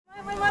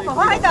婆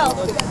婆喺度。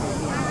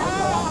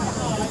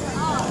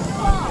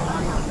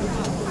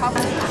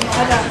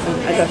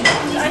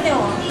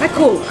还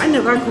苦，俺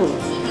那个苦，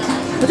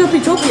我就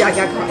比臭皮还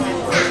加苦。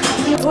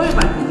我也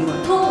蛮甜的。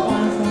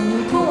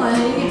通完一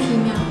个皮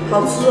面。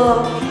好吃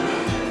哦。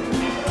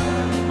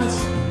好吃。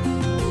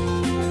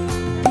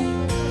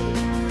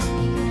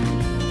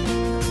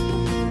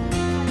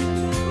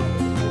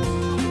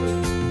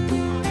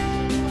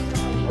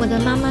我的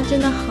妈妈真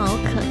的好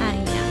可爱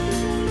呀！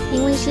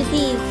因为是第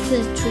一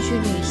次出去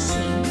旅行，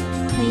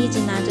她一直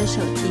拿着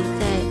手机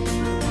在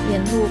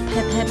沿路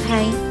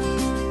拍。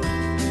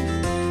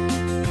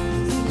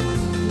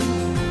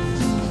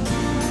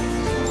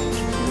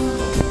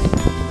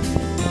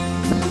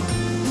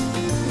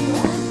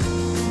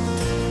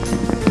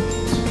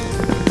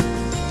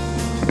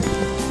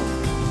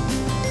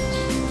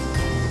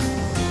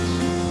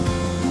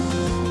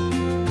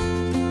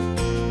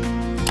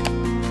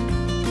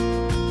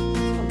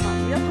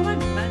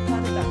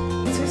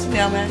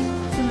了没？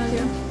在哪里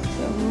啊？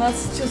妈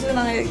就是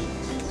那个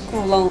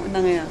鼓浪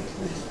那个呀。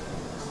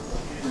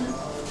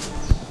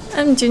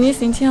你今天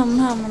心情好不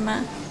好，妈妈？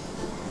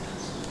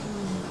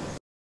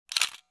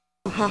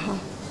好好。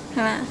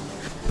好吧，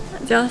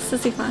叫试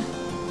试饭。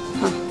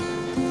好。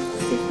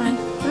试饭。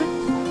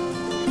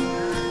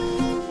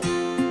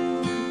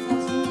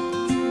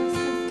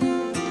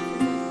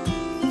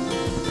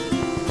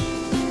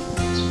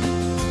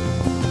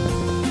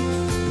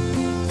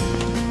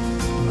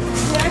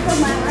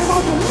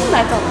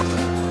来走。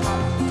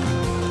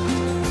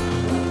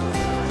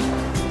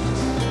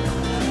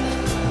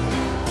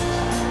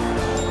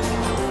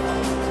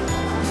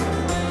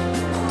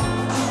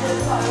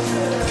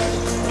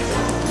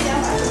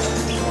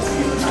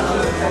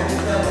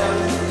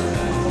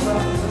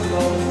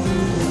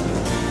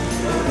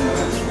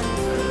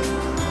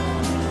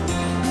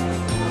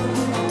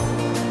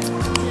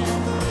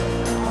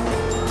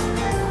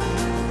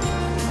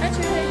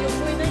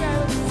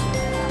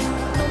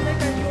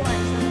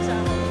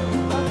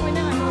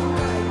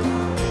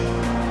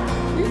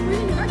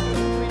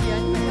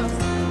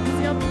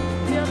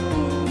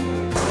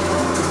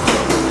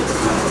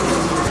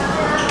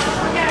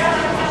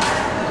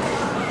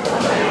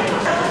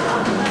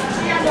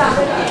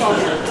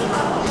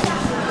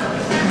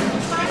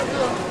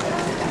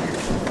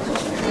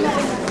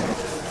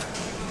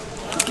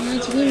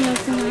今天你要去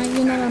哪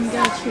里？那我们就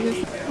要去的。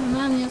妈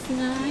妈，你要去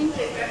哪里？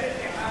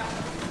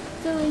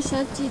这位小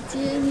姐姐，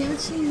你要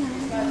去哪里？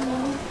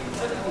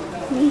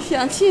你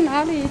想去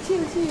哪里就去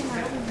哪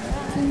里。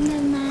真的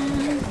吗？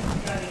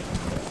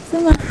这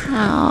么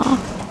好。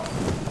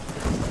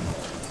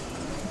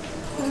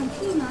想去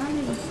哪里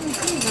就去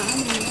哪里。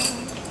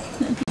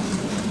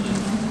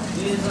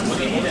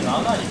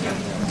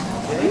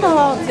那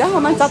然后我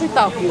们找得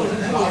到。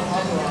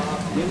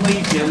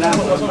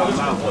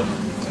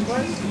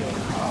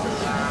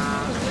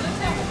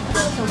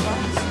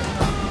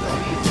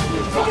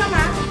在干嘛？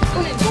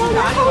过年去哪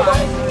里玩？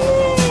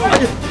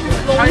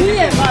龙眼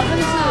吧，真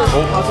的是。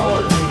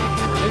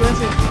没关系。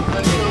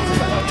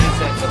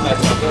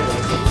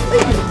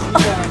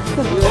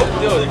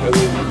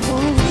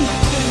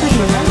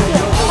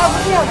他不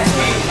是要吃，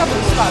他不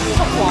是吧？是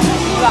黄鸡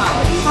吧？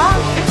啊？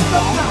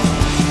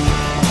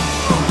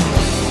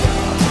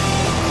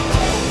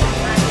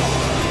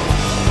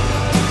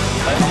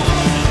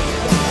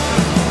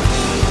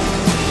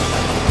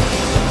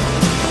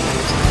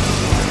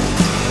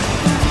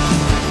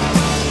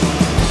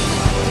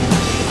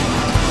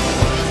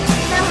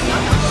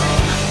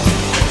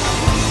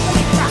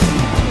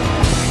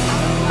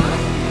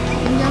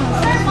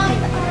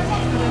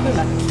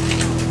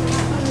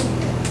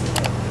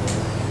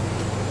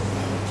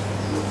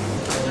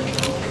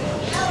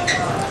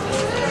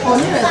哦，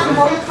你那是我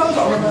烤肉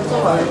那个做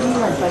完，你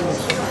来专业。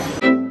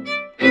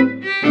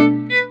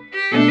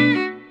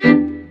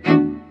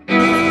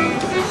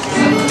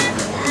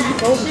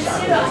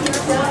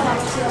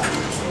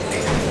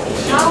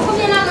然后后面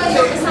那个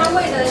有个3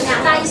位的2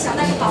大1小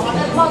那个宝宝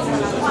那个帽子的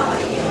蓝画玩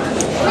意，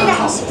味道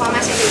还喜欢吗，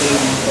小姐姐？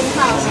真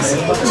好，谢谢。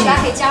喜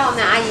欢可以叫我们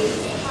阿姨。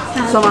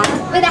什么？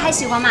味道还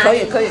喜欢吗？可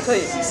以，还可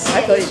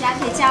以。喜欢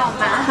可以叫我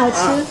们。好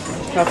吃。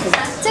好吃。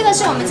这个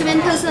是我们这边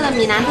特色的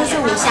闽南特色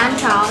五香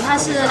条，它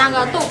是那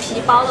个豆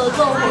皮包的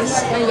肉和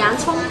洋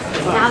葱，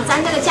然后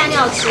沾这个酱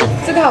料吃。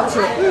这个好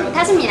吃。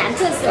它是闽南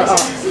特色的。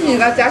是你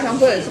的家乡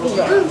味，是不是？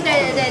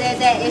对，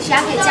也喜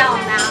欢可以叫我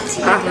们啊。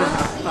好。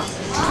哇，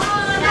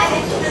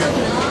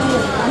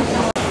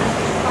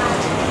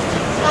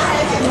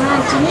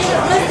今天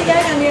那这个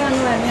感觉很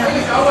美妙。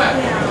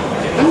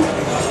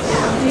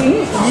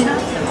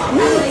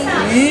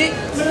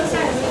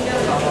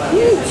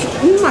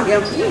那个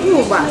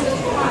不吧？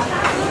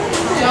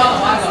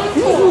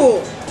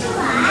不。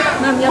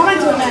那比较对。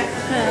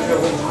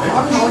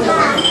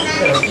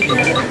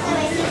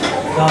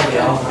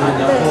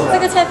这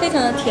个菜非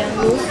常的甜，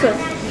芦笋。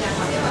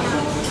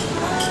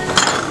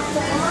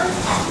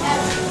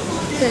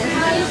对，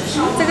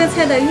这个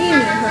菜的玉米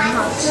很好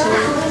吃。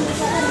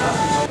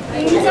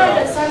您再等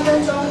3分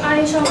钟，阿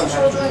姨上午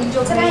收桌，您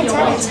就可以用了。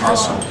茶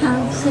水。好，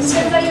谢谢。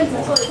先在院子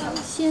坐一下。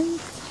谢仙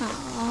草。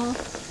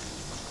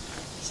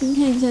先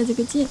看一下这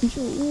个建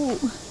筑物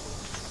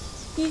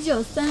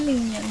，1930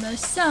年的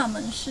厦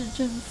门市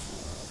政府，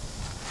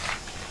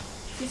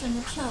非常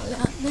的漂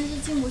亮，但是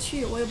进不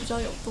去，我也不知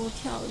道有多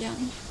漂亮。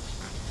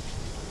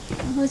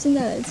然后现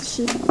在来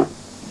吃，特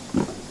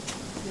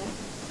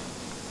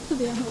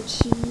别好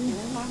吃。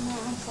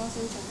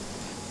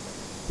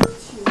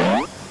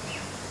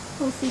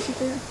后四是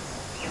这个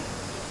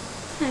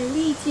海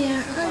蛎煎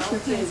20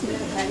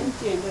块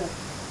钱，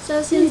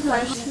烧仙草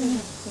是。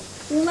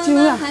吴妈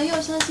妈还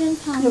有烧仙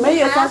草吗？有没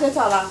有烧仙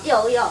草了？有，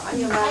还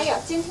有，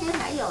今天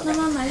还有的。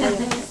妈妈买2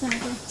个3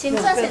个。请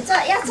坐，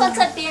要坐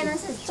这边呢，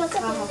是坐这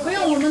边。不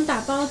用，我们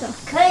打包的。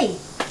可以，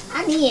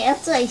啊，你也要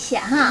坐一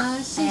下哈。好，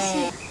谢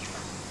谢。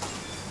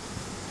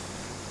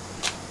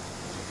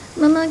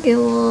妈妈给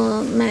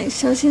我买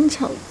烧仙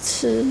草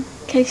吃，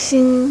开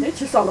心。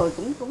吃烧了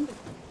中的。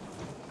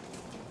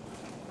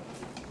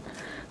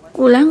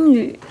鼓浪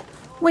屿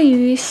位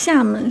于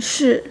厦门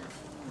市，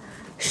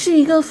是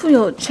一个富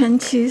有传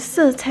奇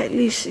色彩、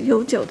历史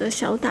悠久的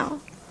小岛。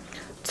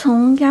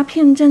从鸦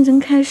片战争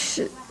开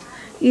始，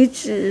一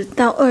直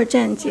到2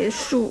战结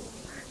束，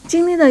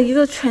经历了一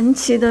个传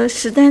奇的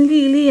时代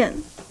历练。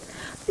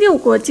6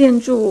国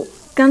建筑、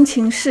钢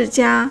琴世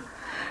家，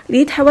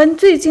离台湾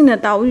最近的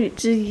岛屿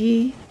之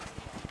一，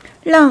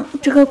让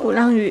这个鼓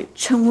浪屿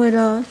成为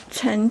了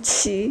传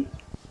奇。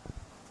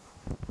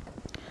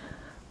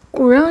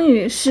鼓浪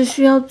屿是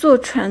需要坐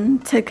船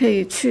才可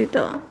以去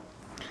的，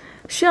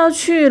需要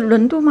去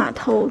轮渡码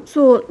头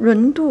坐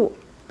轮渡。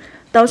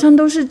岛上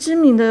都是知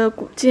名的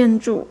古建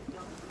筑，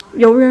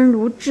游人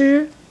如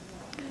织。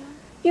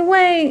因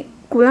为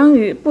鼓浪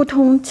屿不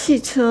通汽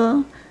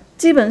车，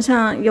基本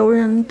上游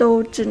人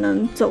都只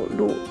能走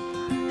路，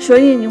所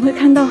以你会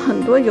看到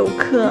很多游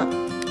客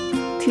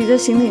提着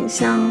行李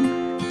箱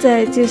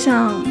在街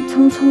上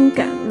匆匆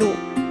赶路。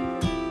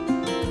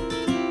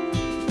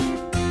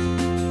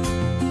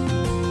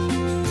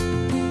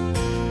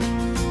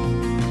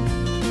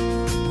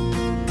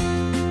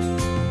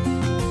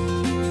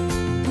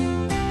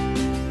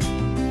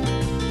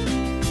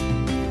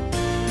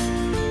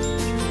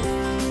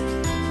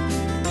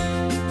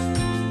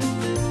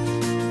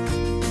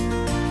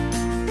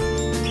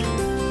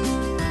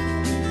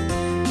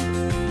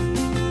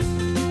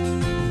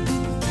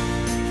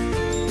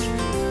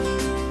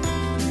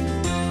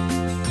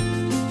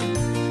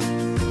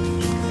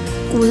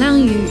鼓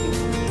浪屿，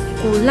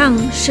鼓浪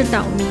是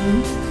岛名，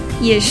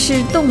也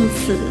是动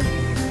词。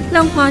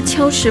浪花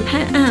敲石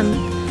拍岸，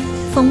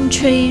风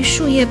吹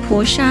树叶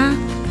婆沙，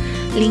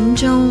林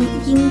中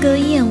莺歌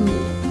燕舞。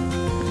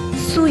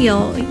素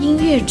有音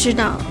乐之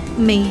岛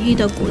美誉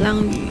的鼓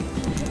浪屿，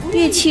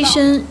乐器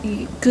声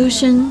与歌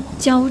声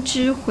交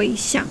织回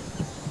响。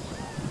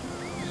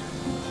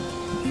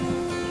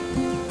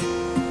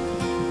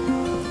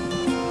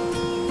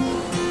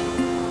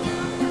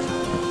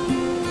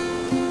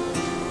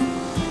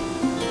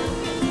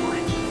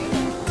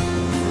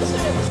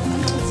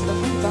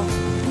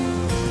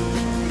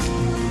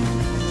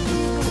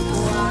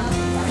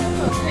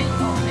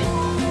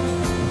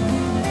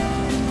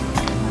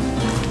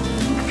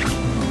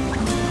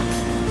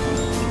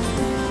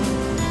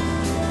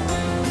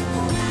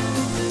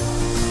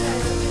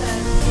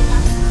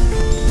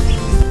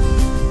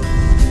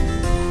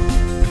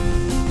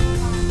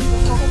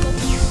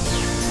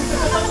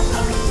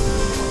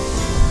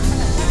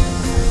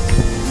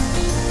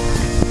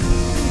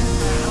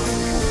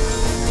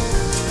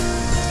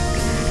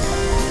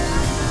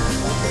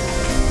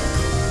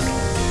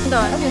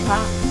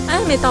哎，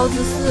没刀子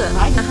是，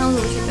哪行入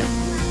去的？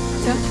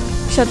行，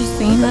小的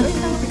声音呢？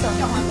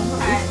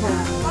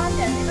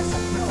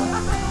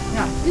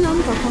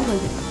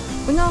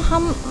我那还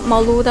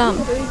毛路的。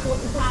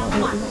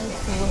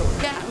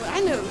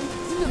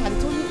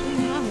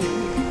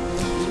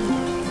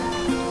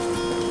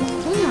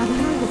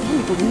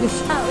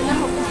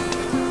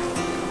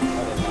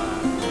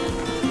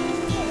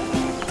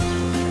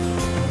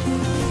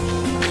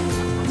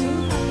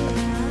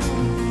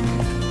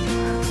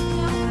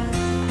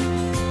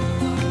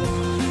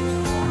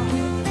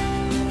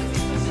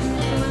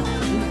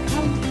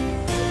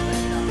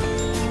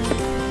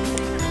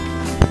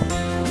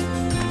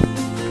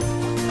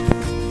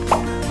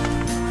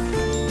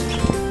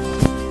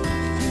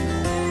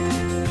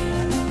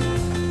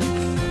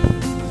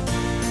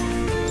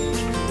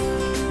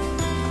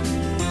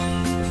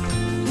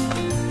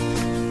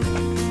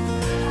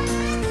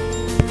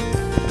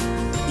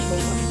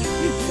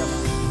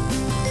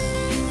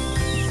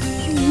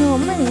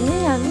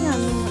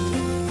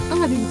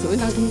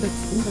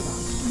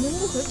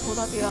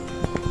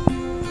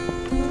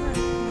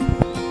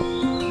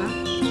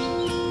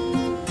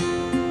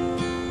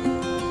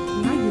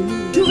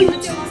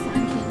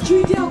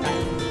吹掉嘅，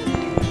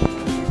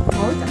好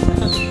就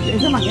係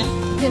什麼嘢？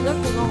寫咗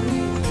鼓浪嶼。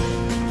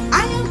哎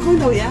呀，看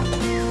到嘢。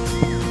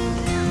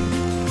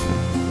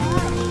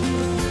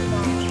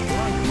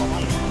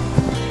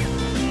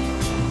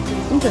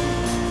跟住。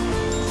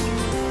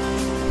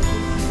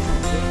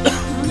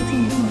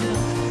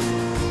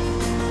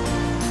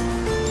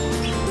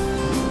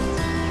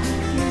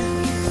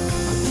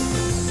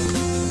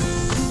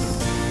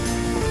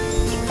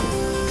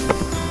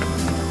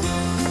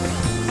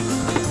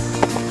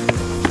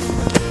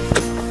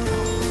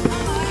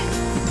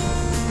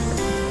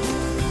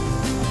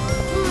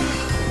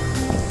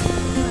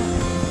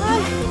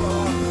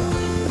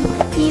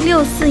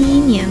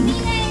1641年，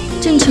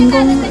郑成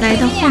功来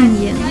到晃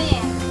岩，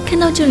看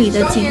到这里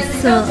的景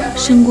色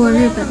胜过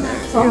日本的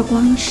日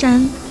光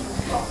山，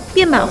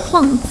便把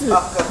晃字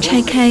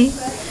拆开，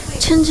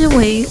称之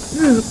为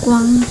日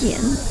光岩。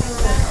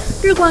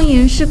日光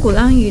岩是鼓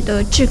浪屿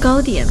的制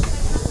高点。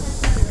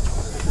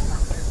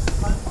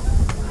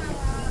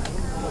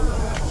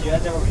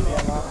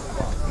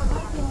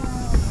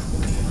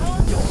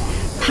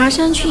爬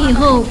上去以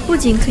后，不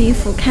仅可以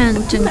俯瞰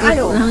整个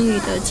鼓浪屿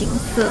的景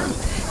色，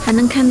还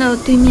能看到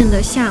对面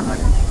的厦门，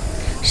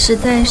实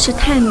在是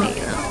太美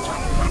了。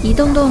一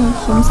栋栋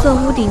红色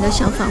屋顶的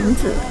小房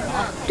子，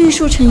绿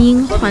树成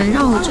荫环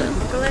绕着，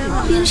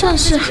边上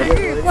是海，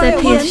再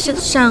配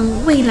上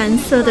蔚蓝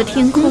色的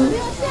天空，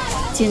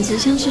简直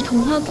像是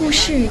童话故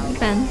事一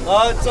般。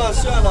来，站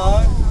下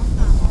来。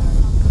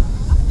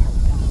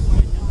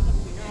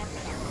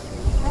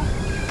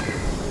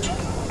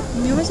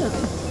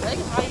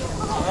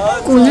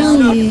鼓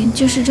浪屿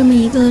就是这么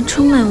一个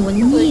充满文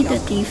艺的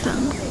地方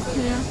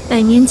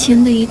，100年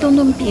前的一栋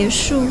栋别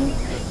墅，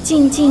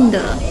静静地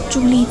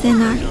伫立在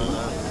那里。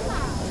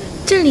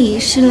这里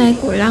是来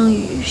鼓浪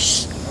屿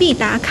必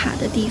打卡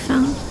的地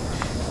方，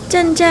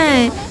站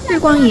在日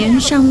光岩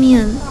上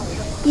面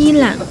一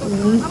览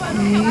无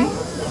余，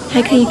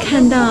还可以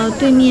看到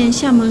对面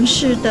厦门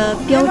市的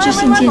标志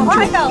性建筑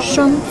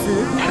双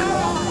子塔。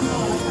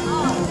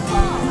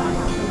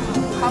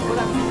鼓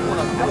浪屿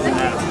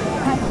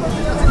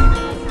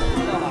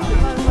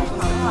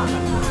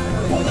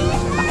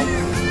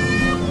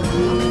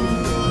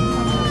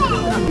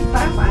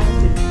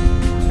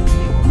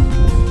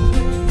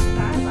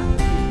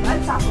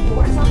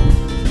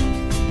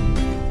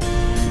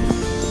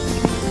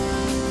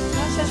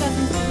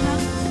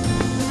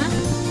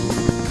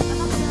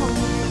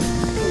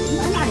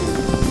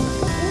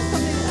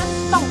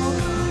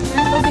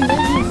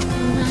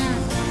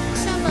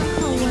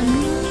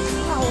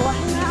好玩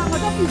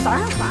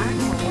吗？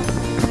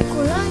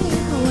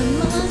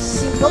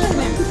习惯了。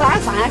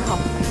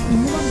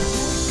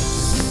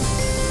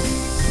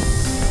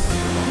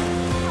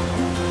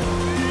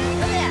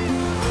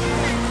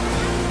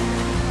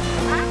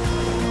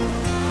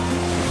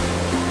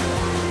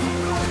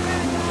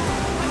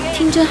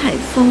听着海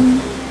风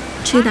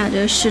吹打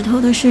着石头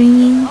的声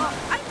音，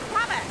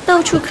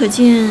到处可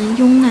见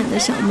慵懒的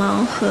小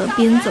猫和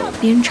边走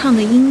边唱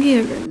的音乐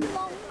人。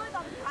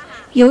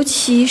尤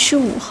其是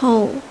午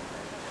后，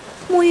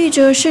沐浴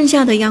着盛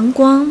夏的阳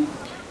光，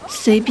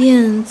随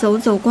便走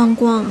走逛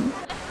逛，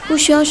不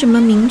需要什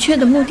么明确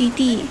的目的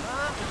地，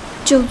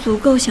就足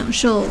够享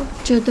受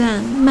这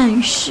段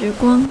慢时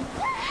光。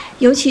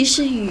尤其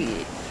是与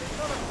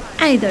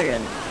爱的人，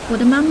我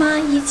的妈妈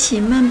一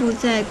起漫步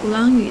在鼓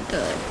浪屿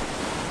的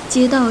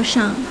街道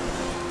上，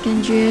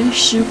感觉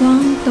时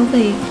光都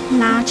被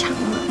拉长了。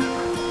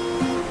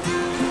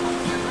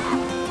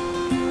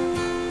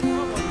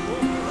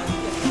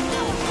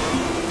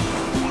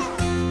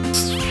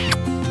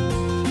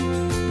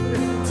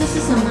这是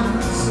什么？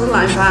石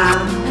兰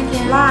花、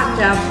辣椒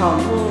炒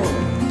肉、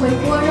回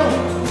锅肉。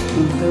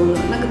对了，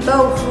那个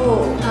豆腐，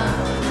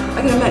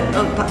那个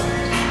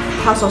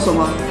他说什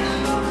么？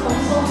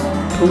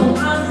同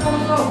安风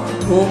肉。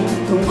同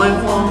安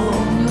风肉。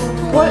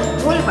我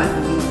也买什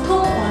么？通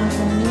完风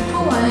牛，通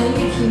完的玉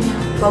皮面。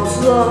好吃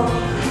哦。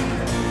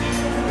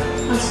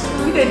好吃吗？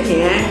有点甜，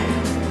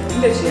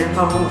有点咸，好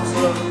吃。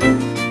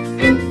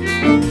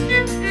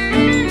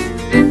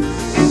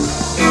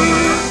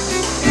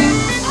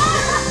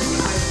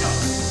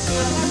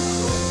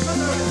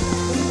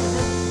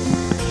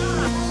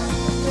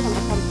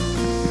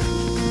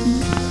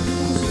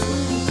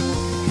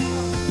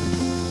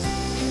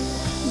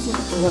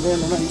那边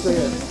能不能1个月？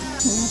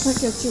他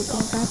叫9高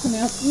高，可能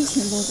要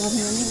1000多高，可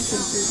能那个水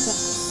质在。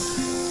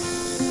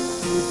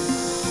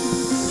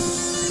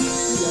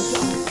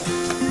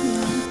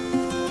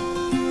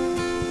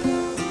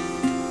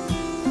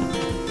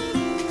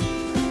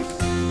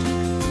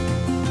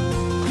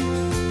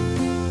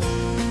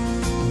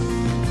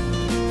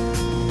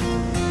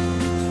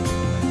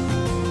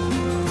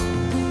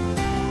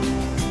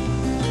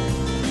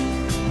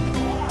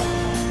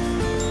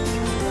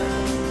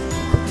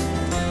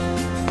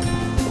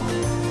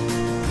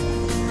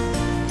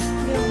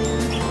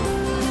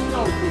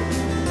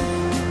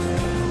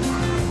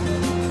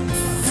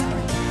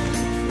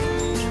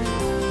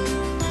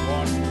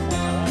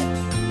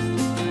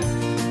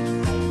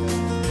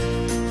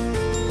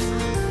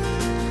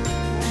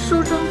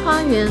书中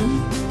花园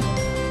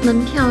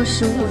门票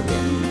15元，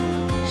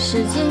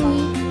始建于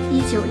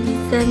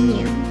1913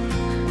年，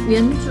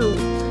原主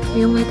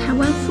原为台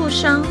湾富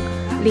商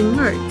林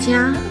尔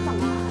嘉，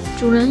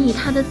主人以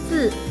他的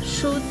字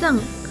书藏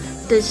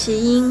的谐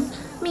音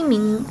命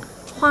名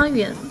花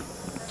园。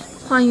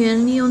花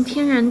园利用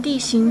天然地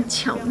形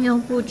巧妙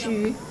布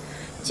局，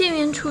建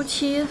园初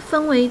期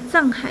分为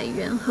藏海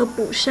园和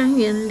补山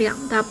园2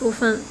大部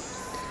分。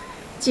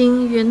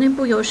今园内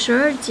部有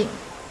12景，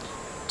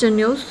整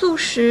流素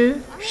石、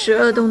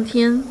12洞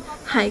天、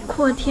海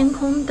阔天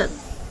空等，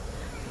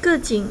各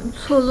景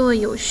错落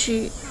有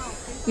序。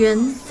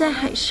园在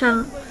海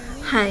上，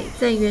海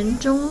在园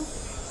中，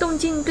动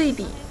静对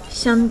比，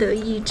相得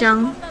益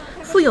彰，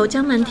富有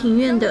江南庭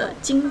院的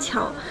精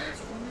巧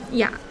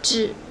雅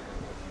致。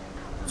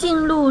进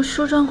入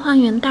梳妆花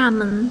园大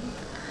门，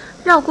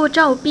绕过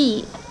照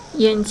壁，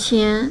眼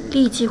前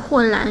立即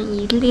豁然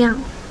一亮。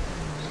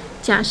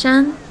假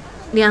山、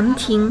凉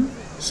亭、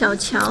小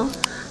桥、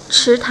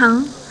池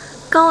塘，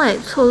高矮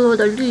错落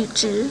的绿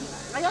植。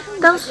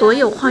当所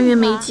有花园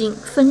美景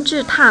纷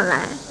至沓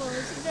来，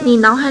你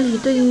脑海里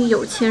对于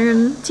有钱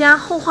人家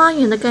后花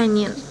园的概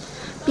念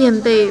便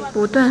被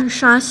不断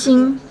刷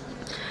新。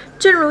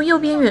正如右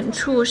边远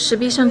处石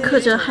壁上刻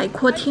着海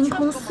阔天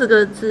空4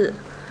个字，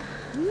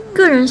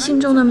个人心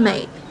中的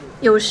美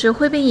有时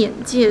会被眼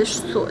界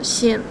所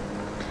限，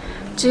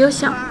只有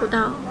想不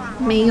到，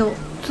没有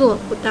做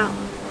不到。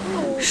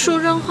梳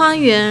妆花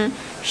园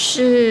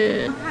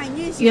是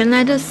原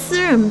来的私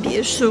人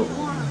别墅，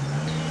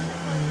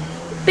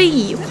背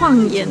倚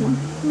晃岩，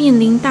面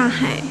临大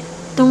海，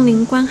东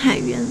临观海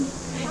园，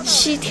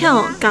西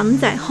眺港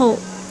仔后。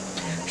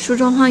梳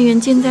妆花园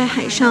建在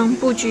海上，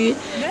布局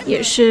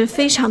也是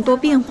非常多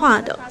变化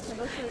的，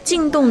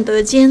进洞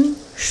得间，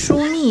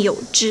疏密有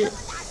致。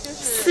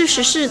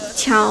44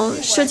桥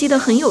设计得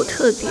很有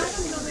特点，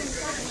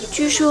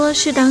据说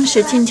是当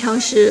时建桥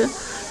时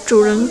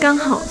主人刚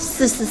好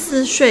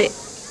44岁，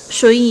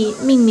所以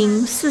命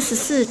名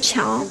44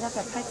桥。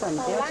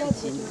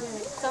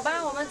走吧，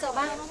我们走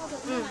吧。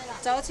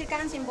走去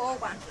钢琴博物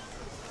馆。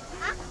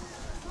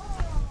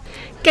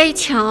该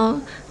桥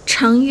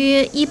长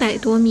约100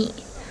多米，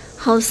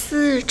好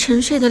似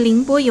沉睡的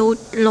凌波游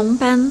龙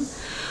般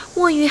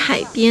卧于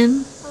海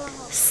边。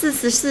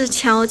44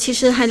桥其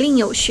实还另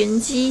有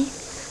玄机，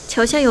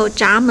桥下有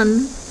闸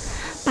门，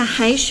把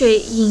海水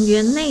引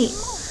园内，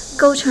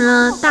构成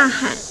了大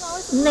海、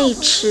内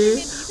池、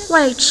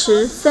外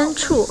池3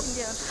处。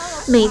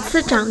每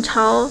次涨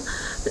潮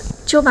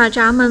就把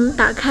闸门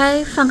打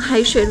开，放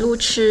海水入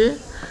池，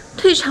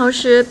退潮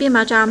时便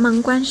把闸门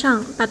关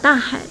上，把大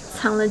海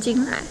藏了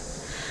进来。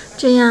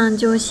这样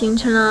就形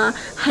成了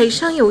海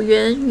上有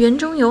园，园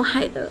中有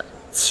海的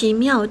奇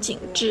妙景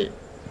致。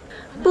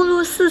步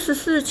入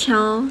44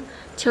桥，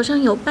桥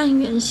上有半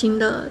圆形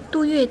的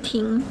渡月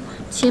亭、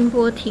千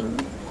波亭、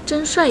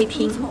真帅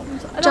亭、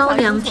招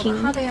凉亭，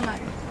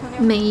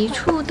每一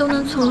处都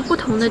能从不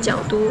同的角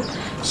度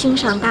欣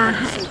赏大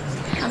海。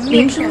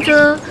聆听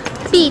着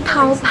碧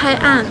涛拍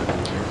岸，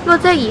若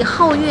在以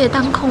皓月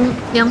当空，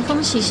凉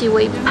风习习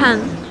为盼，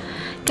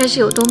该是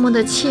有多么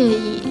的惬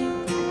意。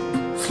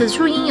此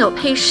处应有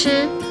配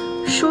诗，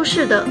舒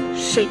适的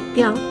水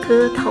调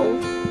歌头。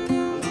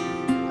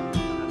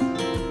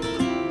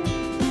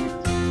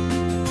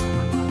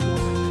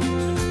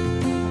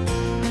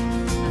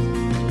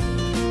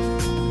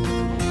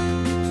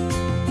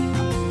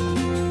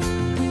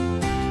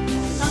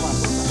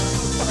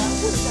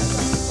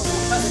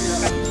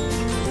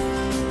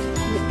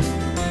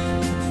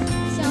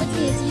小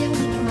姐姐，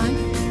来。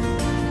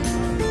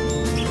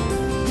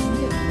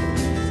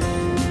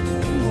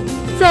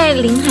在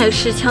临海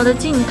石桥的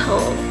尽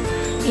头，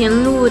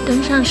沿路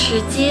登上石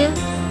阶，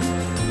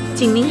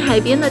紧邻海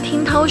边的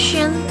听涛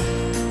轩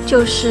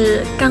就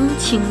是钢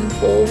琴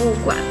博物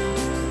馆。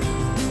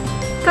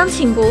钢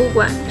琴博物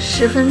馆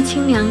十分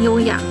清凉优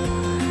雅，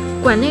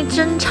馆内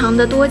珍藏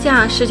的多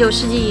架19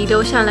世纪遗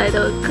留下来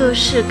的各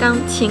式钢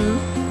琴，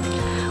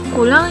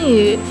鼓浪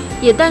屿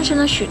也诞生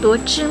了许多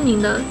知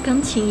名的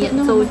钢琴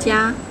演奏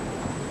家。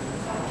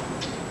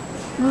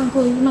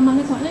慢慢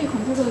的看，那一看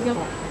这个叫。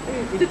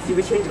这几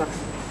个签是吧？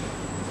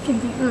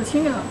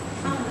签了。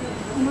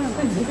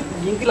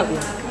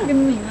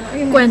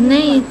馆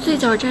内最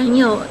早展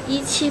有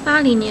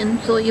1780年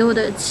左右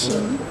的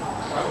琴，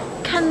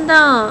看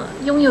到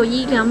拥有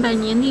100-200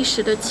年历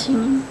史的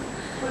琴，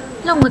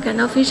让我感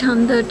到非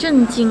常的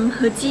震惊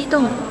和激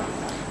动。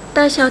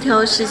大萧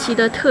条时期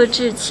的特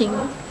制琴，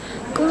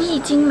工艺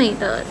精美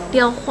的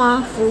雕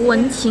花符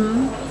文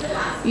琴，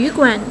羽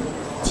管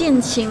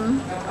键琴，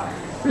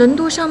轮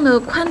渡上的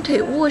宽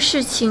腿卧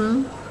式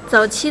琴，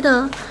早期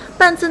的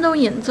半自动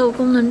演奏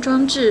功能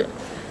装置、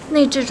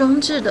内置装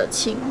置的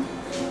琴，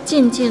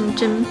件件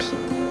珍品，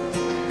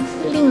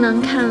令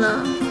人看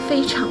了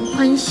非常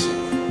欢喜。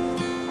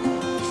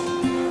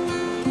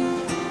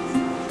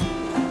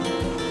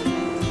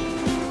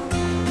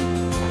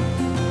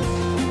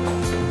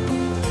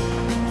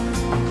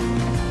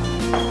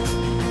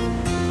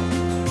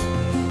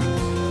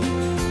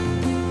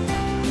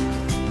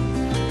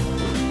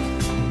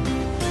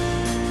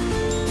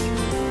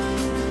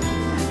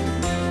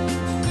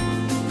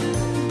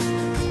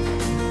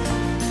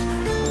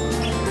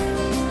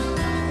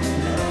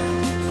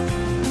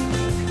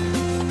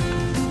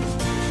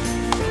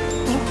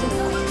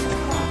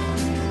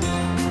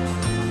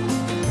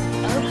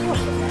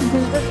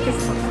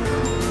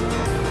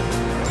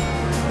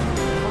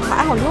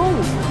还好用。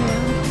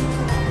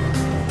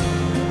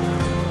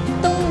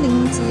东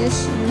临碣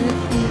石，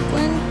以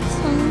观沧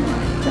海。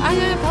哎呀，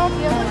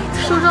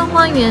梳妆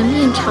花园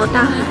面朝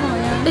大海，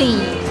背倚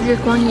日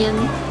光岩，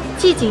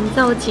既景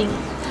造景，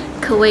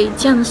可谓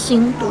匠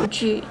心独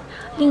具，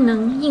令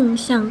人印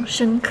象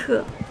深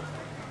刻。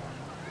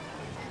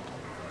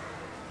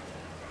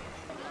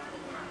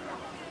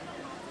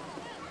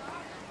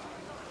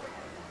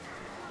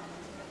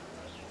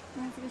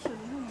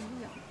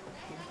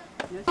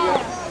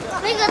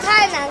那个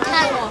太难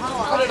看了，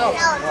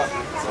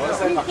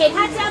给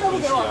他加都不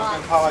给我了，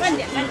慢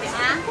点慢点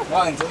啊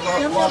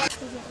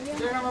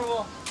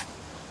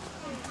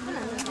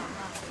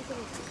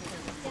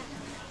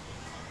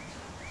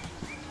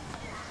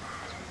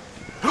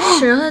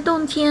！12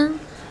洞天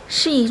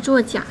是一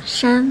座假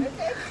山，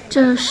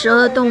这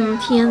12洞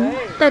天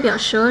代表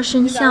12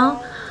生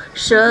肖、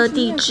12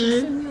地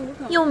支，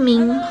又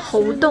名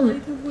猴洞，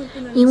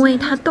因为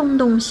它洞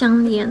洞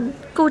相连，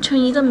构成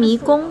一个迷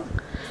宫。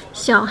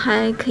小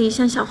孩可以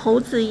像小猴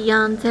子一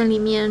样在里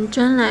面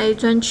钻来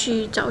钻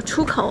去找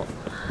出口，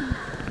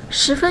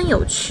十分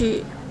有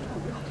趣。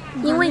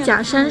因为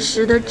假山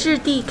石的质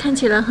地看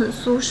起来很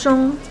疏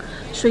松，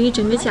所以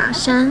整个假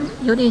山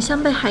有点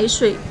像被海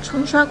水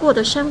冲刷过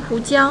的珊瑚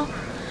礁，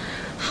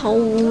毫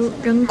无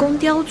人工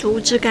雕琢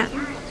之感。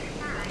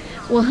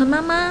我和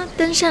妈妈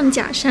登上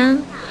假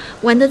山，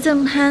玩得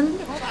正酣，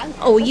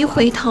偶一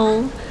回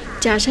头，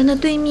假山的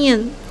对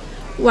面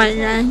宛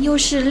然又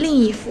是另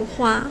一幅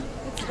画。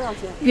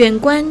远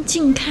观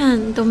近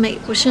看都美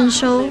不胜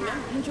收，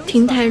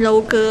亭台楼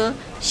阁，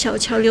小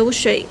桥流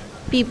水，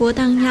碧波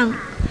荡漾，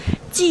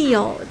既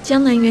有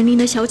江南园林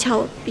的小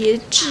巧别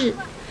致，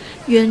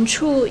远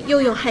处又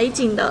有海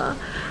景的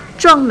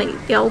壮美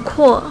辽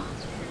阔。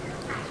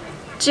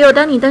只有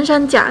当你登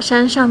上假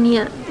山上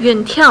面，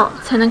远眺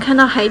才能看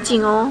到海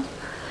景哦。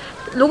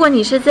如果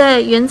你是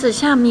在园子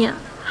下面，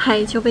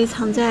海就被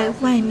藏在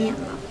外面了。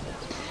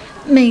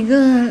每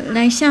个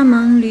来厦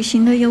门旅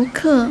行的游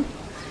客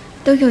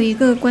都有一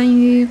个关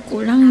于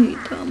鼓浪屿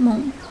的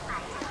梦，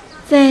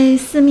在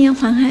四面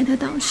环海的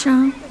岛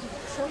上，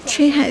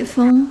吹海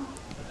风，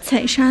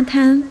踩沙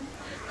滩，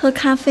喝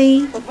咖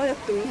啡，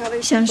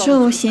享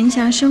受闲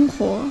暇生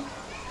活，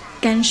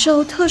感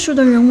受特殊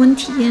的人文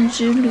体验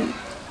之旅。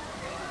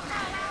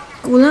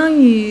鼓浪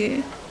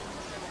屿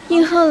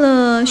应和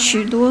了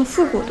许多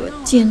复古的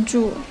建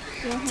筑，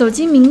走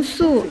进民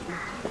宿，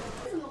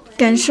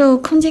感受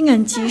空间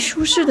感极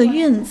舒适的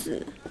院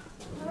子，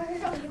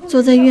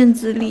坐在院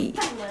子里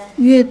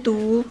阅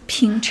读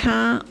品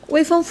茶，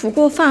微风拂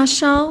过发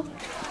梢，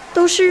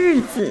都是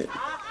日子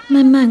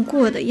慢慢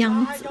过的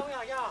样子。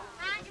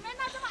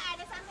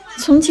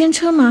从前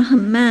车马很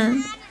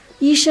慢，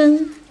医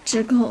生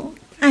只够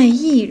爱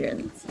一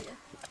人。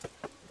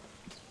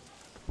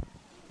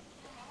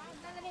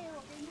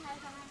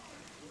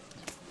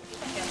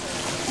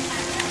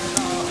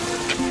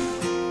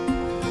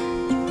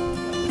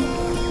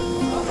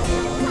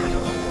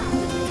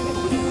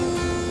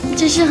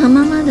这是和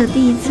妈妈的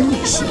第一次旅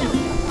行，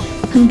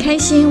很开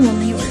心我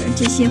们有了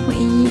这些回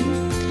忆。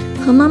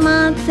和妈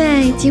妈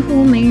在几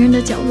乎没人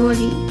的角落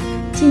里，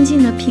静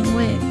静地品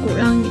味鼓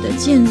浪屿的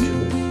建筑、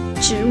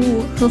植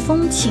物和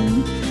风情，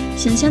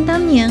想象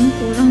当年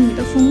鼓浪屿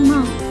的风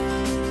貌，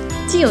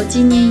既有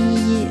纪念意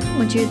义，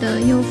我觉得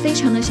又非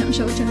常的享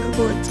受整个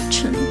过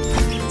程。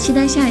期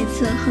待下一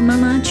次和妈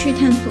妈去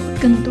探索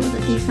更多的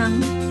地方。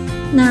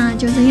那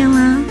就这样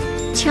啦，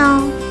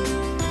敲。